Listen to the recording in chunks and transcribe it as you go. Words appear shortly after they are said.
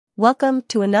Welcome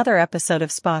to another episode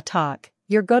of Spa Talk,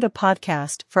 your go-to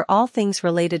podcast for all things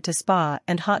related to spa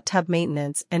and hot tub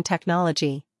maintenance and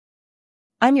technology.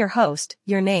 I'm your host,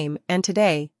 Your Name, and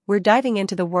today, we're diving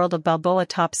into the world of Balboa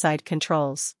topside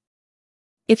controls.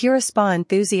 If you're a spa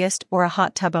enthusiast or a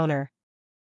hot tub owner,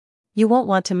 you won't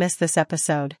want to miss this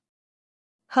episode.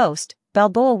 Host,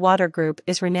 Balboa Water Group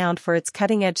is renowned for its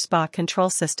cutting-edge spa control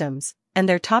systems, and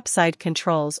their topside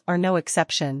controls are no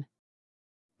exception.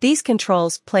 These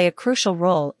controls play a crucial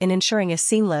role in ensuring a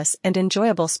seamless and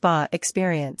enjoyable spa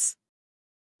experience.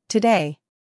 Today,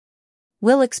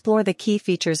 we'll explore the key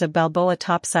features of Balboa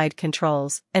topside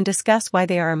controls and discuss why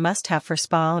they are a must-have for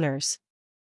spa owners.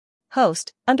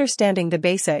 Host, understanding the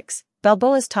basics,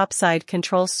 Balboa's topside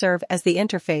controls serve as the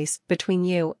interface between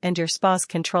you and your spa's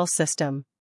control system.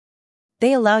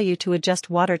 They allow you to adjust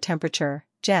water temperature,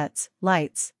 jets,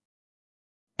 lights,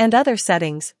 and other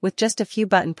settings with just a few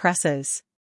button presses.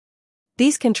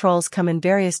 These controls come in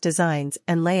various designs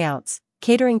and layouts,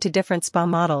 catering to different spa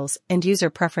models and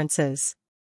user preferences.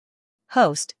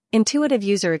 Host, intuitive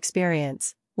user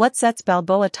experience. What sets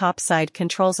Balboa topside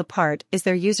controls apart is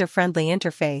their user-friendly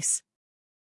interface.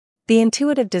 The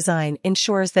intuitive design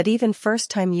ensures that even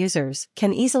first-time users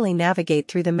can easily navigate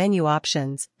through the menu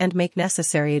options and make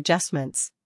necessary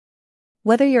adjustments.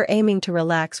 Whether you're aiming to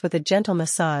relax with a gentle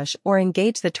massage or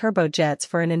engage the turbojets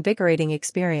for an invigorating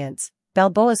experience,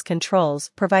 Balboa's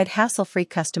controls provide hassle-free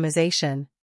customization.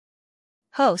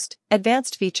 Host,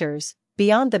 advanced features.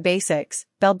 Beyond the basics,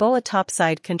 Balboa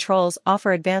topside controls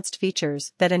offer advanced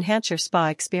features that enhance your spa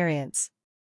experience.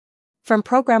 From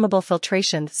programmable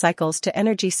filtration cycles to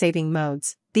energy-saving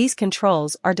modes, these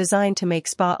controls are designed to make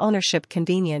spa ownership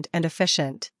convenient and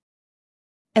efficient.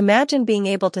 Imagine being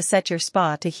able to set your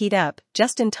spa to heat up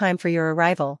just in time for your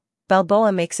arrival.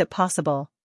 Balboa makes it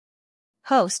possible.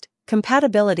 Host,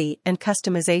 compatibility and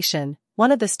customization.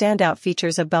 One of the standout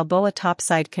features of Balboa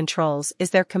topside controls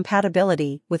is their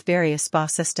compatibility with various spa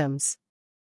systems.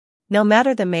 No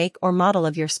matter the make or model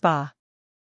of your spa,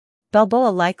 Balboa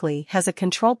likely has a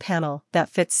control panel that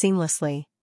fits seamlessly.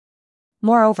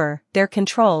 Moreover, their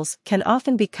controls can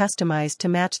often be customized to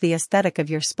match the aesthetic of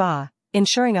your spa,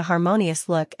 ensuring a harmonious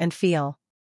look and feel.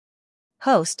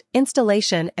 Host,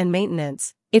 installation and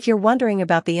maintenance. If you're wondering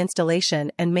about the installation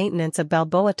and maintenance of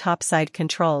Balboa topside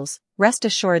controls, rest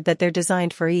assured that they're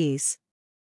designed for ease.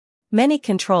 Many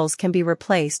controls can be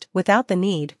replaced without the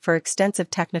need for extensive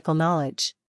technical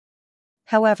knowledge.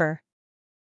 However,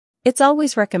 it's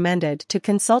always recommended to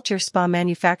consult your spa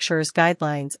manufacturer's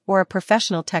guidelines or a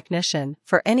professional technician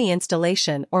for any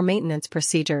installation or maintenance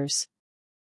procedures.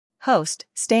 Host,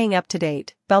 staying up to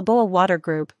date. Balboa Water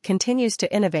Group continues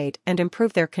to innovate and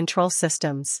improve their control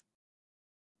systems.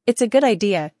 It's a good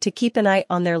idea to keep an eye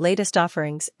on their latest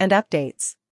offerings and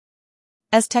updates.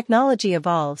 As technology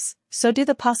evolves, so do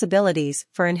the possibilities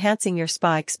for enhancing your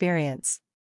spa experience.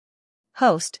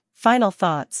 Host, final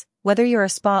thoughts. Whether you're a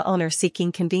spa owner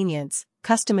seeking convenience,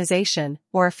 customization,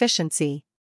 or efficiency,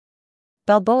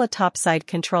 Balboa topside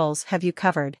controls have you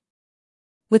covered.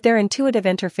 With their intuitive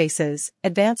interfaces,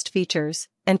 advanced features,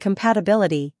 and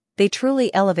compatibility, they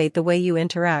truly elevate the way you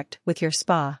interact with your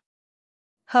spa.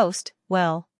 Host,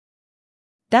 well,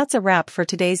 that's a wrap for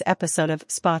today's episode of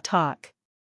Spa Talk.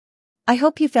 I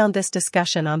hope you found this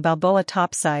discussion on Balboa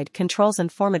topside controls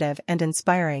informative and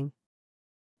inspiring.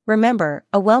 Remember,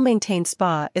 a well-maintained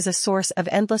spa is a source of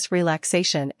endless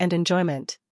relaxation and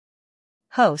enjoyment.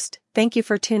 Host, thank you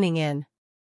for tuning in.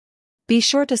 Be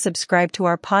sure to subscribe to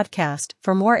our podcast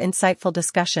for more insightful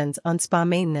discussions on spa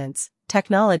maintenance,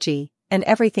 technology, and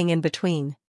everything in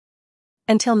between.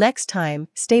 Until next time,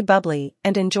 stay bubbly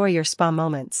and enjoy your spa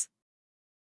moments.